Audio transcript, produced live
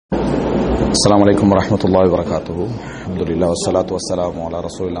அஸ்ஸலாமு அலைக்கும் வரஹ்மத்துல்லாஹி வபரகாத்துஹு. அல்ஹம்துலில்லாஹ் வஸ்ஸலாத்து வஸ்ஸலாமு அலா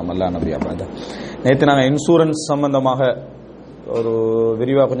ரசூலில்லாஹ் மல்லா நபியா பஅத. நேற்று நாங்கள் இன்சூரன்ஸ் சம்பந்தமாக ஒரு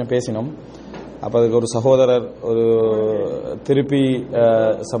விரிவாக கொஞ்சம் பேசினோம். அப்போ அதுக்கு ஒரு சகோதரர் ஒரு திருப்பி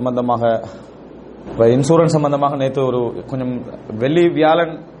சம்பந்தமாக இப்போ இன்சூரன்ஸ் சம்பந்தமாக நேற்று ஒரு கொஞ்சம்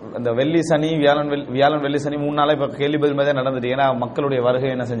வியாழன் அந்த வியாழன் வெள்ளி சனி 3 நாளாக இப்போ கேள்வி பதில் மாதிரி நடந்துட்டு, ஏன்னா மக்களுடைய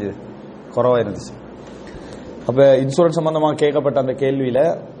வருகை என்ன செஞ்சது குறைவாக இருந்துச்சு. அப்போ இன்சூரன்ஸ் சம்பந்தமாக கேட்கப்பட்ட அந்த கேள்வியில்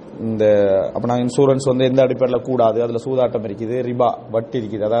அப்போ நாங்கள் இன்சூரன்ஸ் எந்த அடிப்படையில் கூடாது, அதில் சூதாட்டம் இருக்குது, ரிபா வட்டி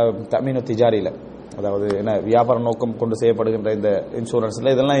இருக்குது, அதாவது தமீனு திஜாரியில், அதாவது என்ன வியாபார நோக்கம் கொண்டு செய்யப்படுகின்ற இந்த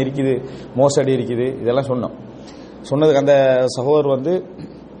இன்சூரன்ஸில் இதெல்லாம் இருக்குது, மோசடி இருக்குது, இதெல்லாம் சொன்னதுக்கு அந்த சகோதரர்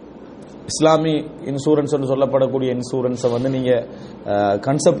இஸ்லாமி இன்சூரன்ஸ் சொல்லப்படக்கூடிய இன்சூரன்ஸை நீங்கள்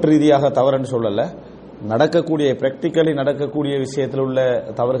கன்செப்ட் ரீதியாக தவறுன்னு சொல்லலை, நடக்கக்கூடிய பிராக்டிக்கலி நடக்கக்கூடிய விஷயத்தில் உள்ள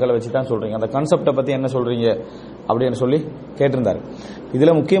தவறுகளை வச்சு தான் சொல்றீங்க, அந்த கான்செப்டை பற்றி என்ன சொல்றீங்க அப்படின்னு சொல்லி கேட்டிருந்தாரு.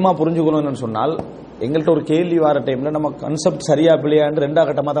 இதில் முக்கியமாக புரிஞ்சுக்கணும்னு சொன்னால், எங்கள்கிட்ட ஒரு கேள்வி வர டைமில் நம்ம கான்செப்ட் சரியா பிள்ளையாண்டு 2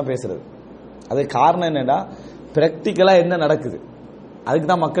 கட்டமாக தான் பேசுறது. அது காரணம் என்னன்னா, பிராக்டிக்கலாக என்ன நடக்குது அதுக்கு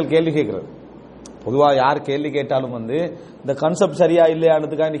தான் மக்கள் கேள்வி கேட்கறது. பொதுவாக யார் கேள்வி கேட்டாலும் இந்த கான்செப்ட் சரியா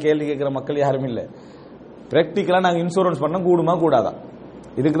இல்லையானதுக்காக கேள்வி கேட்கிற மக்கள் யாரும் இல்லை. பிராக்டிக்கலாக நாங்கள் இன்சூரன்ஸ் பண்ண கூடுமா கூடாதா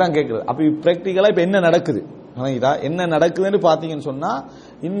இதுக்கு தான் கேட்கறது. அப்போ பிராக்டிக்கலாக இப்போ என்ன நடக்குது, என்ன நடக்குதுன்னு பார்த்தீங்கன்னு சொன்னா,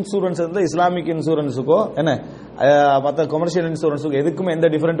 இன்சூரன்ஸ் இஸ்லாமிக் இன்சூரன்ஸுக்கோ என்ன மற்ற கமர்ஷியல் இன்சூரன்ஸுக்கோ எதுக்கும் எந்த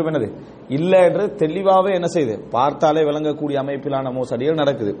டிஃபரெண்ட்டும் என்னது இல்லைன்றது தெளிவாகவே என்ன செய்யுது பார்த்தாலே விளங்கக்கூடிய அமைப்பிலான மோசடிகள்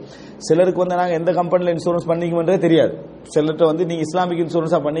நடக்குது. சிலருக்கு நாங்கள் எந்த கம்பெனியில் இன்சூரன்ஸ் பண்ணிக்குமன்றே தெரியாது. சிலர்கிட்ட நீங்க இஸ்லாமிக்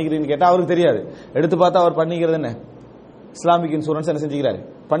இன்சூரன்ஸா பண்ணிக்கிறீங்கன்னு கேட்டால் அவருக்கு தெரியாது. எடுத்து பார்த்தா அவர் பண்ணிக்கிறது என்ன இஸ்லாமிக் இன்சூரன்ஸ் என்ன செஞ்சுக்கிறாரு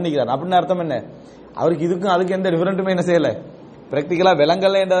பண்ணிக்கிறார். அப்படின்னு அர்த்தம் என்ன, அவருக்கு இதுக்கும் அதுக்கு எந்த டிஃபரெண்ட்டுமே என்ன செய்யலை, பிராக்டிகலா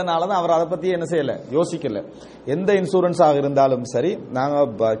விளங்கலைன்றதுனால தான் அவர் அதை பத்தி என்ன செய்யல யோசிக்கல. எந்த இன்சூரன்ஸாக இருந்தாலும் சரி,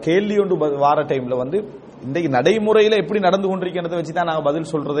 நாங்க கேள்வி ஒன்று வார டைம்ல இன்றைக்கு நடைமுறையில எப்படி நடந்து கொண்டிருக்கிறத வச்சு தான் நாங்க பதில்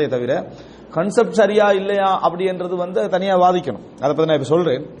சொல்றதே தவிர, கான்செப்ட் சரியா இல்லையா அப்படின்றது தனியா வாதிக்கணும். அதை பத்தி நான் இப்ப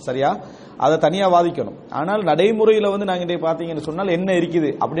சொல்றேன், சரியா அதை தனியா வாதிக்கணும். ஆனால் நடைமுறையில நாங்க இன்றைக்கு பாத்தீங்கன்னு சொன்னால் என்ன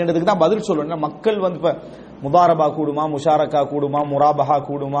இருக்குது அப்படின்றதுக்கு தான் பதில் சொல்லணும். மக்கள் இப்ப முபாரபா கூடுமா, முஷாரக்கா கூடுமா, முராபஹா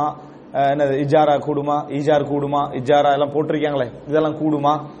கூடுமா, என்னது இஜாரா கூடுமா, ஈஜார் கூடுமா, இஜாரா எல்லாம் போட்டிருக்காங்களே இதெல்லாம்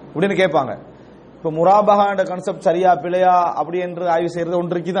கூடுமா அப்படின்னு கேட்பாங்க. இப்ப முராபஹான்ற கான்செப்ட் சரியா பிழையா அப்படி என்று ஆய்வு செய்யறது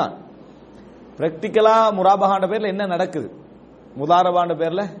ஒன்றைக்கு தான். பிராக்டிக்கலா முராபஹான்ற பேர்ல என்ன நடக்குது, முதாரபான்ற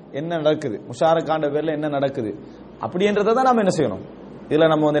பேர்ல என்ன நடக்குது, முஷாரக்கான்ற பேர்ல என்ன நடக்குது அப்படின்றத தான் நம்ம என்ன செய்யணும், இதுல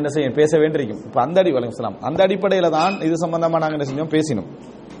நம்ம என்ன செய்யணும் பேச வேண்டியிருக்கும். இப்ப அந்த அடிப்படையில தான் இது சம்பந்தமா நாங்க என்ன செஞ்சோம் பேசினோம்.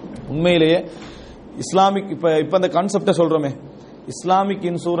 உண்மையிலேயே இஸ்லாமிக் இப்ப அந்த கான்செப்ட சொல்றோமே, இஸ்லாமிக்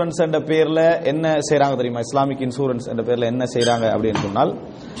இன்சூரன்ஸ் என்ற பேர்ல என்ன செய்யறாங்க தெரியுமா? இஸ்லாமிக் இன்சூரன்ஸ் என்ற பேர்ல என்ன செய்யறாங்க அப்படின்னு சொன்னால்,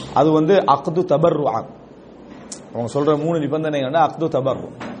 அது அக்து தபர்ரு. அவங்க சொல்ற 3 நிபந்தனைகள் அக்து தபர்ரு.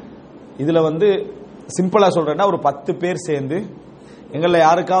 இதுல சிம்பிளா சொல்றேன்னா, ஒரு 10 பேர் சேர்ந்து எங்கள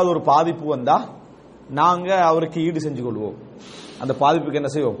யாருக்காவது ஒரு பாதிப்பு வந்தா நாங்க அவருக்கு ஈடு செஞ்சு கொள்வோம். அந்த பாதிப்புக்கு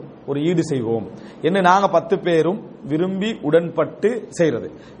என்ன செய்வோம், ஒரு ஈடு செய்வோம் என்ன நாங்க 10 பேரும் விரும்பி உடன்பட்டு செய்யறது.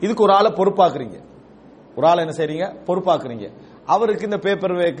 இதுக்கு ஒரு ஆளை பொறுப்பாக்குறீங்க, ஒரு ஆள் என்ன செய்றீங்க பொறுப்பாக்குறீங்க. அவருக்கு இந்த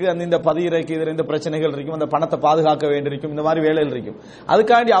பேப்பர் வேக்கு இந்த பதியிறைக்கு இதுல இந்த பிரச்சனைகள் இருக்கும், அந்த பணத்தை பாதுகாக்க வேண்டியிருக்கும், இந்த மாதிரி வேலைகள் இருக்கும்.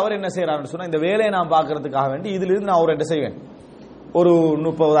 அதுக்காண்டி அவர் என்ன செய்யறாருன்னு சொன்னா, இந்த வேலையை நான் பாக்குறதுக்காக வேண்டி இதுல இருந்து நான் அவர் என்ன செய்வேன், ஒரு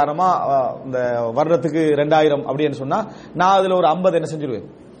 30 உதாரணமா இந்த வருடத்துக்கு 2000 அப்படின்னு சொன்னா, நான் அதுல ஒரு 50 என்ன செஞ்சிருவேன்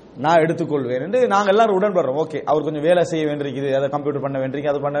நான் எடுத்துக்கொள்வேன் என்று நாங்க எல்லாரும் உடன்படுறோம். ஓகே, அவர் கொஞ்சம் வேலை செய்ய வேண்டியிருக்குது, அதை கம்ப்யூட்டர் பண்ண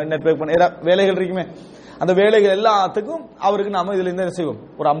வேண்டியிருக்கு, அது பண்ண நெட்வொர்க் பண்ண வேலைகள் இருக்குமே, அந்த வேலைகள் எல்லாத்துக்கும் அவருக்கு நாம இதுல இருந்து என்ன செய்வோம்,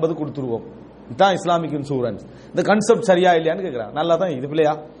 ஒரு 50 கொடுத்துருவோம். இதுதான் இஸ்லாமிக் இன்சூரன்ஸ். இந்த கான்செப்ட் சரியா இல்லையான்னு கேட்கிறாங்க. நல்லா தான், இது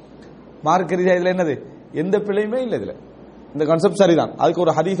பிள்ளையா மார்க்க ரீதியா இதுல என்னது எந்த பிள்ளையுமே இல்லை, இதுல இந்த கான்செப்ட் சரிதான். அதுக்கு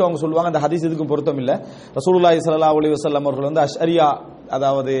ஒரு ஹதீஸ் அவங்க சொல்லுவாங்க, அந்த ஹதீஸ் இதுக்கும் பொருத்தம் இல்ல. ரசூலுல்லாஹி ஸல்லல்லாஹு அலைஹி வஸல்லம் அவர்கள் அஷ்அரியா,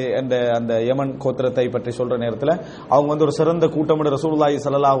 அதாவது அந்த யமன் கோத்திரத்தை பற்றி சொல்ற நேரத்தில் அவங்க ஒரு சிறந்த கூட்டம் ரசூலுல்லாஹி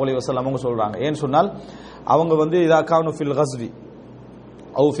ஸல்லல்லாஹு அலைஹி வஸல்லம் அவங்க சொல்றாங்க. ஏன்னு சொன்னால், அவங்க இதா கானு ஃபில் கஸ்வி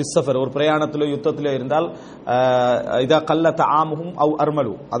அவு ஃபிஸ் ஸஃபர், ஒரு பிரயாணத்திலோ யுத்தத்திலோ இருந்தால், இதா கல்லத ஆமுஹும் அவ்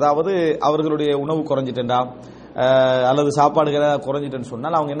அர்மலு, அதாவது அவர்களுடைய உணவு குறைஞ்சிட்டா அல்லது சாப்பாடுகளை குறைஞ்சிட்டேன்னு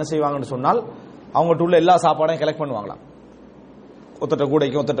சொன்னால் அவங்க என்ன செய்வாங்கன்னு சொன்னால், அவங்ககிட்ட உள்ள எல்லா சாப்பாடையும் கலெக்ட் பண்ணுவாங்களாம். ஒத்தட்ட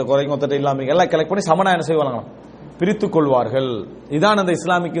கூடைக்கும் ஒத்தட்ட குறைக்கும் ஒத்தட்ட இல்லாம எல்லாம் கலெக்ட் பண்ணி சமனா என்ன செய்வாங்களாம் பிரித்துக் கொள்வார்கள். இதான் அந்த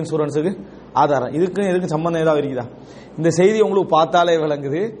இஸ்லாமிக் இன்சூரன்ஸுக்கு ஆதாரம். இதுக்கு சம்பந்தம் ஏதாவது இருக்குதா? இந்த செய்தி உங்களுக்கு பார்த்தாலே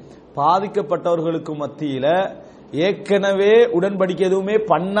விளங்குது. பாதிக்கப்பட்டவர்களுக்கு மத்தியில ஏற்கனவே உடன்படிக்கை எதுவுமே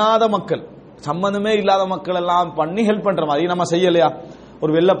பண்ணாத மக்கள், சம்பந்தமே இல்லாத மக்கள் எல்லாம் பண்ணி ஹெல்ப் பண்ற மாதிரி நம்ம செய்யலையா?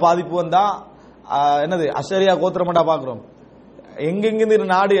 ஒரு வெள்ள பாதிப்பு வந்தா என்னது அஷரியா கோத்திரமண்டா பாக்குறோம்,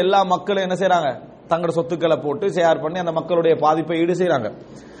 எங்கெங்கிருந்து நாடு எல்லா மக்களும் என்ன செய்யறாங்க, தங்களோட சொத்துக்களை போட்டு ஷேர் பண்ணி அந்த மக்களுடைய பாதிப்பை ஈடு செய்யறாங்க.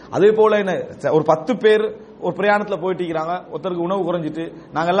 அதே போல என்ன, ஒரு 10 பேர் ஒரு பிரயாணத்துல போயிட்டு இருக்கிறாங்க, ஒருத்தருக்கு உணவு குறைஞ்சிட்டு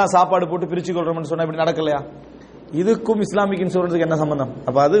நாங்க எல்லாம் சாப்பாடு போட்டு பிரிச்சு கொள்றோம்னு சொன்னா இப்படி நடக்கலையா? இதுக்கும் இஸ்லாமிக் இன்சூரன்ஸுக்கு என்ன சம்பந்தம்?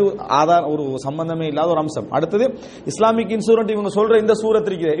 அப்ப அது ஆதார ஒரு சம்பந்தமே இல்லாத ஒரு அம்சம். அடுத்தது இஸ்லாமிக் இன்சூரன்ஸ் இவங்க சொல்ற இந்த சூரத்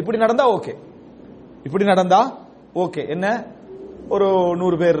இருக்குது, இப்படி நடந்தா ஓகே, இப்படி நடந்தா ஓகே. என்ன, ஒரு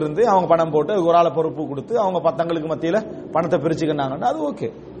 100 பேர் இருந்து அவங்க பணம் போட்டு ஒரு ஆளை பொறுப்பு கொடுத்து அவங்க பத்தங்களுக்கு மத்தியில பணத்தை பிரிச்சுக்கிட்டாங்கன்னா அது ஓகே.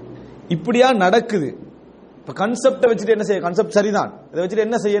 இப்படியா நடக்குது. இப்ப கன்செப்டை வச்சுட்டு என்ன செய்ய, கன்செப்ட் சரிதான், இதை வச்சுட்டு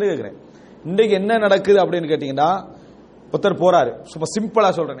என்ன செய்யறது கேட்கிறேன். இன்றைக்கு என்ன நடக்குது அப்படின்னு கேட்டீங்கன்னா, ஒருத்தர் போறாரு, சும்மா சிம்பிளா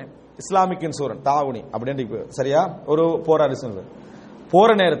சொல்றேன், இஸ்லாமிக் இன்சூரன்ஸ் தாவுனி அப்படின்னு சரியா ஒரு போறாரு. போற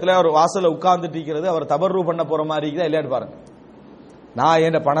நேரத்தில் அவர் வாசல்ல உட்கார்ந்துட்டு இருக்கிறது அவர் தபர்ரு பண்ண போற மாதிரி இருக்குதா இல்லையான்னு பாருங்க. நான்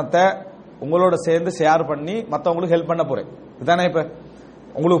என் பணத்தை உங்களோட சேர்ந்து ஷேர் பண்ணி மற்றவங்களுக்கு ஹெல்ப் பண்ண போறேன். இதுதானே இப்ப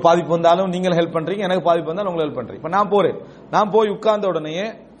உங்களுக்கு பாதிப்பு வந்தாலும் நீங்கள் ஹெல்ப் பண்றீங்க, எனக்கு பாதிப்பு வந்தாலும் உங்களுக்கு ஹெல்ப் பண்றீங்க. இப்ப நான் போறேன், நான் போய் உட்கார்ந்த உடனே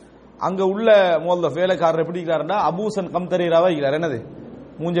அங்க உள்ள முதல்ல வேலைக்காரர் எப்படி இருக்கிறாருன்னா அபூசன் கம்தரீராவா இருக்கிறார். என்னது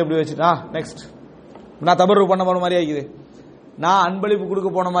மூஞ்சி எப்படி வச்சுட்டா நெக்ஸ்ட் நான் தபர்ரு பண்ண போன மாதிரி ஆகிக்குது, நான் அன்பளிப்பு கொடுக்க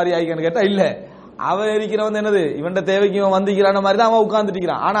போன மாதிரி ஆகிக்கன்னு கேட்டா இல்ல, அவன் இருக்கிறவன் என்னது இவன் தேவைக்கு இவன் வந்திக்கிறான மாதிரி தான் அவன் உட்கார்ந்துட்டு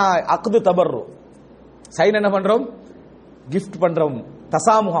இருக்கிறான். ஆனா அக்குது தபர்ரு சைன் என்ன பண்றோம், கிஃப்ட் பண்றோம்,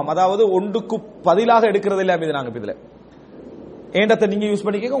 தசாமுகம், அதாவது ஒன்றுக்கு பதிலாக எடுக்கிறது இல்ல. மீது நாங்க இதுல ஏண்டத்தை நீங்க யூஸ்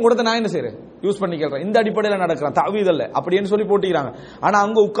பண்ணிக்க, உங்களத நான் என்ன செய்யறேன் யூஸ் பண்ணிக்கிறேன், இந்த அடிப்படையில் நடக்கிறான் தாவீதல்ல அப்படின்னு சொல்லி போட்டிக்கிறாங்க. ஆனா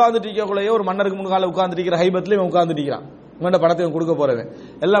அங்க உட்கார்ந்துட்டு இருக்கக்குள்ளேயே ஒரு மன்னருக்கு முன்கால உட்கார்ந்துட்டு இருக்கிற ஹைபத்துல இவன் உட்கார்ந்துட்டு இருக்கிறான், இவன் பணத்தை கொடுக்க போறவன்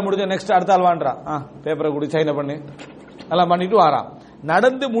எல்லாம் முடிஞ்ச நெக்ஸ்ட் அடுத்த ஆள் வாண்டான், பேப்பரை கொடு சைனை பண்ணி எல்லாம் பண்ணிட்டு வாரான்.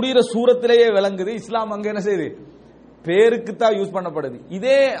 நடந்து முடிகிற சூரத்திலேயே விளங்குது இஸ்லாம் அங்க என்ன செய்யுது, பேருக்கு தான் யூஸ் பண்ணப்படுது.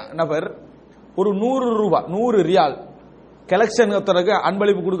 இதே நபர் ஒரு 100 ரூபாய் 100 ரியால் கலெக்ஷன்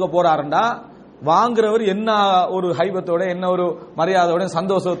அன்பளிப்பு கொடுக்க போறாருண்டா வாங்குறவர் என்ன ஒரு ஹைபத்தோட என்ன ஒரு மரியாதையோட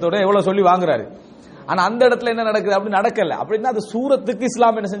சந்தோஷத்தோட எவ்வளவு சொல்லி வாங்குறாரு. ஆனா அந்த இடத்துல என்ன நடக்குது, அப்படி நடக்கல. அப்படின்னா அது சூரத்துக்கு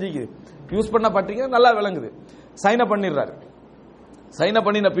இஸ்லாம் என்ன செஞ்சுக்குது, யூஸ் பண்ண பட்டிங்க நல்லா விளங்குது. சைன பண்ணிடுறாரு, சைன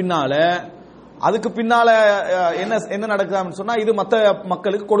பண்ணின பின்னால அதுக்கு பின்னால என்ன என்ன நடக்குதான்னு சொன்னா இது மற்ற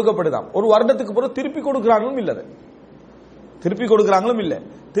மக்களுக்கு கொடுக்கப்படுதாம். ஒரு வருடத்துக்கு பிறகு திருப்பி கொடுக்கிறாங்களும் இல்ல, திருப்பி கொடுக்கிறாங்களும் இல்ல.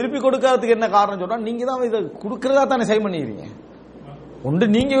 திருப்பி கொடுக்கறதுக்கு என்ன காரணம் சொன்னா நீங்க தான் இதை கொடுக்கறதா தானே சைன் பண்ணிக்கிறீங்க, ஒன்று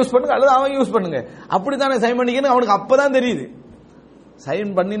நீங்க யூஸ் பண்ணுங்க அல்லது அவன் யூஸ் பண்ணுங்க, அப்படித்தானே சைன் பண்ணிக்கணும். அவனுக்கு அப்பதான் தெரியுது,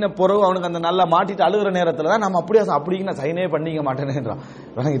 சைன் பண்ணின பிறகு அவனுக்கு அந்த நல்லா மாட்டிட்டு அழுகிற நேரத்தில் தான் நம்ம அப்படியே அப்படிங்க நான் சைனே பண்ணிக்க மாட்டேன்ன்றான்.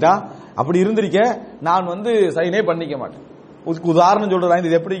 விளங்கிட்டா, அப்படி இருந்திருக்க நான் சைனே பண்ணிக்க மாட்டேன். உதாரணம் சொல்றதா,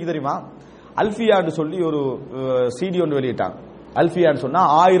 இது எப்படி தெரியுமா, அல்ஃபியான்னு சொல்லி ஒரு சிடி ஒன்று வெளியிட்டாங்க. அல்ஃபியான்னு சொன்னா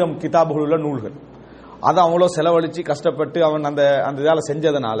 1000 கிதாபுகள் உள்ள நூல்கள். அதை அவ்வளோ செலவழிச்சு கஷ்டப்பட்டு அவன் அந்த அந்த இதால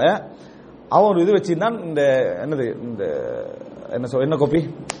செஞ்சதுனால அவன் ஒரு இது வச்சிருந்தான். இந்த என்னது இந்த என்ன காப்பி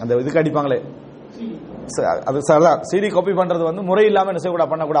அந்த இதுக்கு அடிப்பாங்களே அது சிடி காப்பி பண்றது முறை இல்லாம என்ன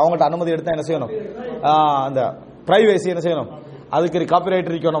செய்யக்கூடாது, பண்ணக்கூடாது. அவங்கள்ட்ட அனுமதி எடுத்தா என்ன செய்யணும், அந்த பிரைவேசி என்ன செய்யணும், அதுக்கு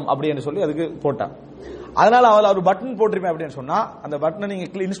காப்பிரைட் இருக்கணும் அப்படின்னு சொல்லி அதுக்கு போட்டான். அதனால அவள் ஒரு பட்டன் போட்டிருப்பேன் அப்படின்னு சொன்னா அந்த பட்டனை நீங்க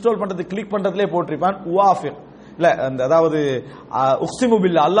இன்ஸ்டால் பண்றது கிளிக் பண்றதுலே போட்டிருப்பான் உவாஃபிர் இல்ல அந்த அதாவது உக்ஸிமு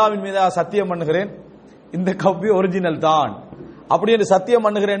பில்லா அல்லாஹ்வின் மீது சத்தியம் பண்ணுகிறேன் இந்த காப்பி ஒரிஜினல் தான் அப்படின்னு சத்தியம்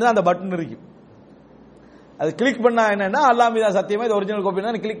பண்ணுகிறேன் அந்த பட்டன் இருக்கு. அது கிளிக் பண்ணா என்னன்னா அல்லாஹ் மீது சத்தியமா இது ஒரிஜினல் காப்பி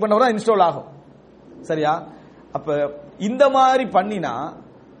தான் கிளிக் பண்ணவரா இன்ஸ்டால் ஆகும். சரியா? அப்ப இந்த மாதிரி பண்ணினா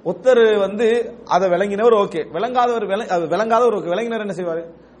ஒருத்தர் அதை விளங்கினவர் ஓகே, விளங்காதவர் ஓகே, விளங்கினவர் என்ன செய்வாரு,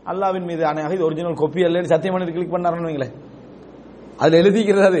 அல்லாஹ்வின் மீது ஆணையாக இது ஒரிஜினல் காப்பி அல்ல சத்தியம் பண்ணி கிளிக் பண்ணாருன்னு வைங்களேன், அதுல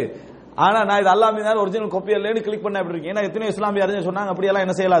எழுதிக்கிறது அது. ஆனா நான் இது அல்லாஹ் மீது ஒரிஜினல் காப்பி அல்லன்னு கிளிக் பண்ண அப்படி இருக்கு. ஏன்னா எத்தனை இஸ்லாமிய அறிஞர் சொன்னாங்க அப்படியெல்லாம்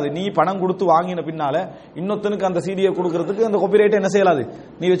என்ன செய்யலாது, நீ பணம் கொடுத்து வாங்கின பின்னால இன்னொருத்தனுக்கு அந்த சீடியை கொடுக்கறதுக்கு அந்த காப்பி ரைட் என்ன செய்யலாது,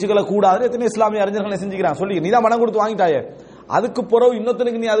 நீ வச்சுக்கல கூடாது. எத்தனை இஸ்லாமிய அறிஞர்கள் செஞ்சுக்கிறான் சொல்லி, நீ தான் பணம் கொடுத்து வாங்கிட்டாயே அதுக்கு பிறகு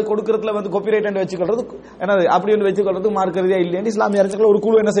இன்னொருத்தனுக்கு நீ அது கொடுக்கறதுல காப்பி ரைட் வச்சுக்கிறது என்னது அப்படி ஒன்று வச்சுக்கிறது மார்க்கறியா இல்லைன்னு இஸ்லாமிய அறிஞர்கள் ஒரு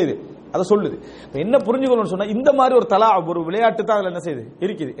குழு என்ன செய்யுது அதை சொல்லுது. என்ன புரிஞ்சுக்கணும்னு சொன்னா இந்த மாதிரி ஒரு ஒரு விளையாட்டு தான் அதுல என்ன செய்யுது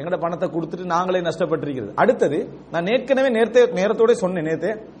இருக்குது, எங்கட பணத்தை கொடுத்துட்டு நாங்களே நஷ்டப்பட்டிருக்கிறது. அடுத்தது நான் ஏற்கனவே நேரத்தோட சொன்னேன்,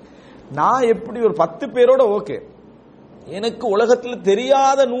 நேரத்தை நான் எப்படி ஒரு 10 பேரோட ஓகே, எனக்கு உலகத்தில்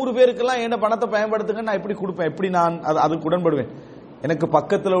தெரியாத 100 பேருக்கெல்லாம் என்ன பணத்தை பயன்படுத்துங்க நான் எப்படி கொடுப்பேன், எப்படி நான் அதுக்கு உடன்படுவேன். எனக்கு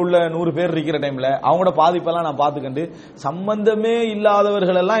பக்கத்தில் உள்ள 100 பேர் இருக்கிற டைம்ல அவங்களோட பாதிப்பெல்லாம் நான் பார்த்துக்கண்டு சம்பந்தமே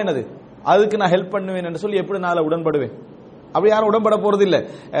இல்லாதவர்கள் எல்லாம் என்னது அதுக்கு நான் ஹெல்ப் பண்ணுவேன் என்று சொல்லி எப்படி நான் உடன்படுவேன். அப்படி யாரும் உடன்பட போறது இல்ல.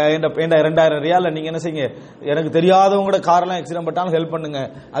 2000 ரியால நீங்க என்ன செய்யுங்க, எனக்கு தெரியாதவங்களோட காரெல்லாம் ஆக்சிடென்ட் பட்டாலும் ஹெல்ப் பண்ணுங்க,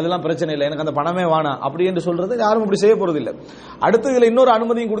 அதெல்லாம் பிரச்சனை இல்லை, எனக்கு அந்த பணமே வேணாம் அப்படி என்று சொல்றது யாரும் இப்படி செய்ய போறது இல்ல. அடுத்து இதுல இன்னொரு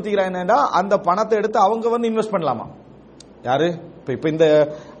அனுமதியும் கொடுத்துக்கிறாங்க, என்னன்னா அந்த பணத்தை எடுத்து அவங்க இன்வெஸ்ட் பண்ணலாமா. யாரு இப்ப இந்த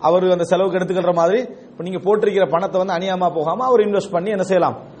அவர் அந்த செலவுக்கு எடுத்துக்கிற மாதிரி இப்ப நீங்க போட்டிருக்கிற பணத்தை அநியாயமா போகாம அவர் இன்வெஸ்ட் பண்ணி என்ன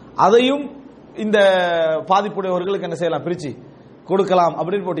செய்யலாம், அதையும் இந்த பாதிப்புடையவர்களுக்கு என்ன செய்யலாம் பிரிச்சு கொடுக்கலாம்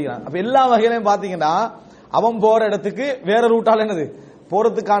அப்படின்னு போட்டிக்கிறாங்க. அப்ப எல்லா வகையிலையும் பாத்தீங்கன்னா அவன் போற இடத்துக்கு வேற ரூட்டால என்னது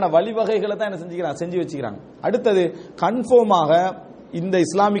போறதுக்கான வழிவகைகளை தான் என்ன செஞ்சு வச்சுக்கிறாங்க. அடுத்தது கன்ஃபார்மாக இந்த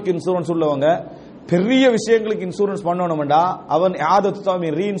இஸ்லாமிக் இன்சூரன்ஸ் உள்ளவங்க பெரிய விஷயங்களுக்கு இன்சூரன்ஸ் பண்ணணும்டா அவன்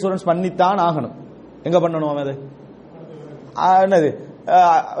ரீ இன்சூரன்ஸ் பண்ணித்தான் ஆகணும். எங்க பண்ணணும் அது என்னது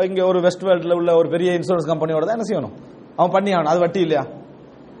இங்க ஒரு வெஸ்ட் வேர்ல்ட்ல உள்ள ஒரு பெரிய இன்சூரன்ஸ் கம்பெனியோட தான் என்ன செய்யணும், அவன் பண்ணி ஆகணும். அது வட்டி இல்லையா?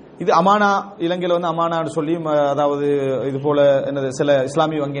 இது அமானா, இலங்கையில் வந்து அமானான்னு சொல்லி, அதாவது இது போல என்னது சில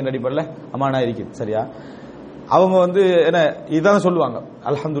இஸ்லாமிய வங்கியின் அடிப்படையில் அமானா இருக்குது. சரியா? அவங்க வந்து என்ன இதான் சொல்லுவாங்க,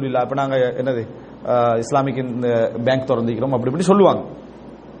 அல்ஹம்துலில்லாஹ் இப்ப நாங்க என்னது இஸ்லாமிக் பேங்க் திறந்திக்கிறோம் அப்படி இப்படி சொல்லுவாங்க.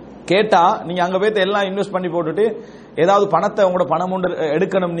 கேட்டா நீங்க அங்க போய் எல்லாம் இன்வெஸ்ட் பண்ணி போட்டுட்டு ஏதாவது பணத்தை உங்களோட பணம் ஒன்று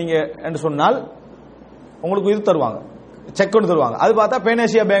எடுக்கணும் நீங்க என்று சொன்னால் உங்களுக்கு இது தருவாங்க, செக் ஒன்று தருவாங்க. அது பார்த்தா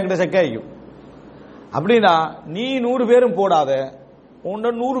பேனேசியா பேங்க் செக் ஆகிக்கும். அப்படின்னா நீ 100 பேரும் போடாத,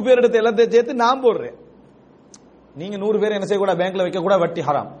 உன்னோட 100 பேர் எடுத்து எல்லாத்தையும் சேர்த்து நான் போடுறேன். நீங்க 100 பேர் என்ன செய்யக்கூடாது, பேங்க்ல வைக்க கூட, வட்டி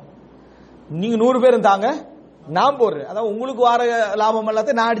ஹராம். நீங்க 100 பேரும் தாங்க, நான் போடுறேன். அதாவது உங்களுக்கு வர லாபம்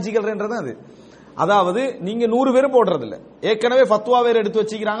எல்லாத்தையும் நான் அடிச்சுக்கிறேன்றது அது. அதாவது நீங்க 100 பேரும் போடுறது இல்ல, ஏற்கனவே ஃபத்வா வேற எடுத்து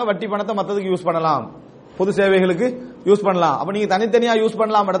வச்சுக்கிறாங்க, வட்டி பணத்தை மத்ததுக்கு யூஸ் பண்ணலாம், பொது சேவைகளுக்கு யூஸ் பண்ணலாம். அப்ப நீங்க தனித்தனியா யூஸ்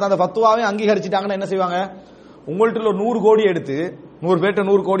பண்ணலாம். அந்த ஃபத்வாவை அங்கீகரிச்சிட்டாங்கன்னா என்ன செய்வாங்க, உங்கள்ட்ட 100 கோடி எடுத்து 100 பேர்ட்ட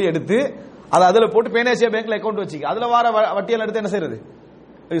 100 கோடி எடுத்து அதை அதுல போட்டு பேனேசியா பேங்க்ல அக்கௌண்ட் வச்சுக்க, அதுல வர வட்டியால் எடுத்து என்ன செய்யறது,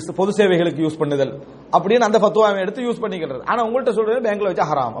 பொது சேவைகளுக்கு யூஸ் பண்ணுதல் அப்படின்னு அந்த ஃபத்வாவை எடுத்து யூஸ் பண்ணிக்கிறது. ஆனா உங்கள்ட்ட சொல்றது பேங்க்ல வச்சா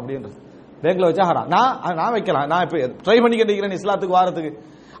ஹராம் அப்படின்றது. பேங்க்ல வச்சா ஹராம். நான் வைக்கலாம், நான் இப்ப ட்ரை பண்ணிக்கிட்டு இருக்கிறேன் இஸ்லாத்துக்கு வாரத்துக்கு.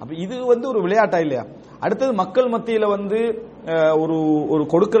 அப்ப இது வந்து ஒரு விளையாட்டா இல்லையா? அடுத்தது மக்கள் மத்தியில வந்து ஒரு ஒரு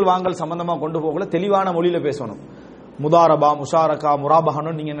கொடுக்கல் வாங்கல் சம்பந்தமா கொண்டு போகல தெளிவான மொழியில பேசணும். முதாரபா, முஷாரகா,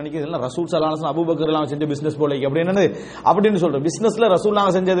 முராபஹான்னு நீங்க நினைக்கிறீங்க ரசூல் ஸல்லல்லாஹு அலைஹி வஸல்லம் அபூபக்கர் எல்லாம் செஞ்ச பிசினஸ் போல அப்படி என்னது அப்படின்னு சொல்றோம். பிசினஸ்ல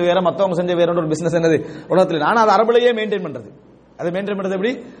ரசூலுல்லாஹ் செஞ்சது வேற, மத்தவங்க செஞ்ச வேற ஒரு பிசினஸ் என்னது உலகத்துல. ஆனா அது அரபுலயே மெயின்டைன் பண்றது. அதை மெயின்டைன் பண்றது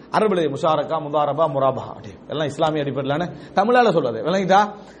எப்படி, அரபுலயே முஷாரகா, முதாரபா, முராபஹா எல்லாம் இஸ்லாமிய அடிப்படையிலான தமிழால சொல்றது விளங்கிட்டா,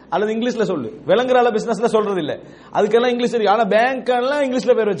 அல்லது இங்கிலீஷ்ல சொல்லு, விளங்குறால பிசினஸ்ல சொல்றது இல்ல, அதுக்கெல்லாம் இங்கிலீஷ் இருக்கு. ஆனா பேங்க் எல்லாம்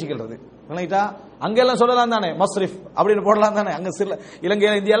இங்கிலீஷ்ல பேர் வச்சுக்கிறது விளங்கிட்டா. அங்கெல்லாம் சொல்லலாம் தானே மஸ்ரிஃப் அப்படின்னு போடலாம் தானே, அங்க சில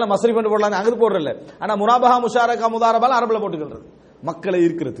இலங்கையில இந்தியால மஸ்ரிஃப் போடலாம், அங்க போடுறல. ஆனா முராபஹா, முஷாரகா, முதாரபால அரபுல போட்டுக்கிறது மக்களை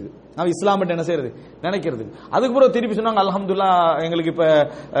இருக்கிறதுக்கு. நம்ம இஸ்லாம் என்ன செய்யறது நினைக்கிறது. அதுக்கு பிறகு திருப்பி சொன்னாங்க அல்ஹம்துலில்லாஹ் எங்களுக்கு இப்ப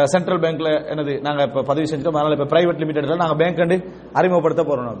சென்ட்ரல் பேங்க்ல என்னது நாங்க இப்ப பதிவு செஞ்சுட்டோம், அதனால இப்ப பிரைவேட் லிமிடெட்ல நாங்க பேங்க் அறிமுகப்படுத்த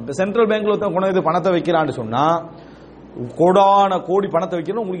போறோம். சென்ட்ரல் பேங்க்ல கொண்டு வந்து பணத்தை வைக்கிறான்னு சொன்னா கோடான கோடி பணத்தை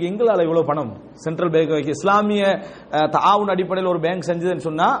வைக்கணும். உங்களுக்கு எங்களால இவ்வளவு பணம் சென்ட்ரல் பேங்க் வைக்க, இஸ்லாமிய தாவுன் அடிப்படையில் ஒரு பேங்க் செஞ்சதுன்னு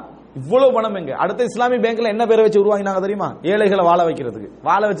சொன்னா இவ்வளவு பணம் எங்க? அடுத்த இஸ்லாமிய பேங்க்ல என்ன பேரை வச்சு உருவாங்கினாங்க தெரியுமா? ஏழைகளை வாழ வைக்கிறதுக்கு.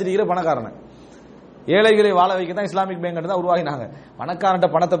 வாழ வச்சிருக்கிற பணக்காரன, ஏழைகளை வாழ வைக்க தான் இஸ்லாமிக் பேங்க் தான் உருவாகினாங்க. பணக்காரன்ட்ட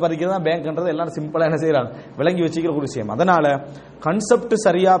பணத்தை பறிக்கிறது தான் பேங்க்ன்றது எல்லாரும் சிம்பிளா என்ன செய்யறாங்க, விளங்கி வச்சுக்கிற ஒரு விஷயம். அதனால கன்செப்ட்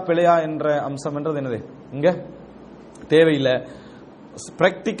சரியா பிழையா என்ற அம்சம் என்றது என்னது இங்க தேவையில்லை.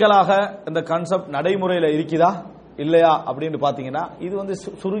 பிராக்டிக்கலாக இந்த கான்செப்ட் நடைமுறையில இருக்குதா இல்லையா அப்படின்னு பாத்தீங்கன்னா இது வந்து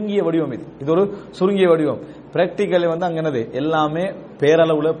சுருங்கிய வடிவம். இது ஒரு சுருங்கிய வடிவம். பிராக்டிக்கலி வந்து அங்க என்னது எல்லாமே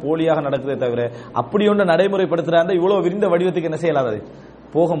பேரளவுல போலியாக நடக்குதே தவிர அப்படி ஒன்று நடைமுறைப்படுத்துறாங்க இவ்வளவு விரிந்த வடிவத்துக்கு என்ன செய்யலாது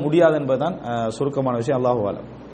போக முடியாது என்பதுதான் சுருக்கமான விஷயம். அல்லாஹு ஆலம்.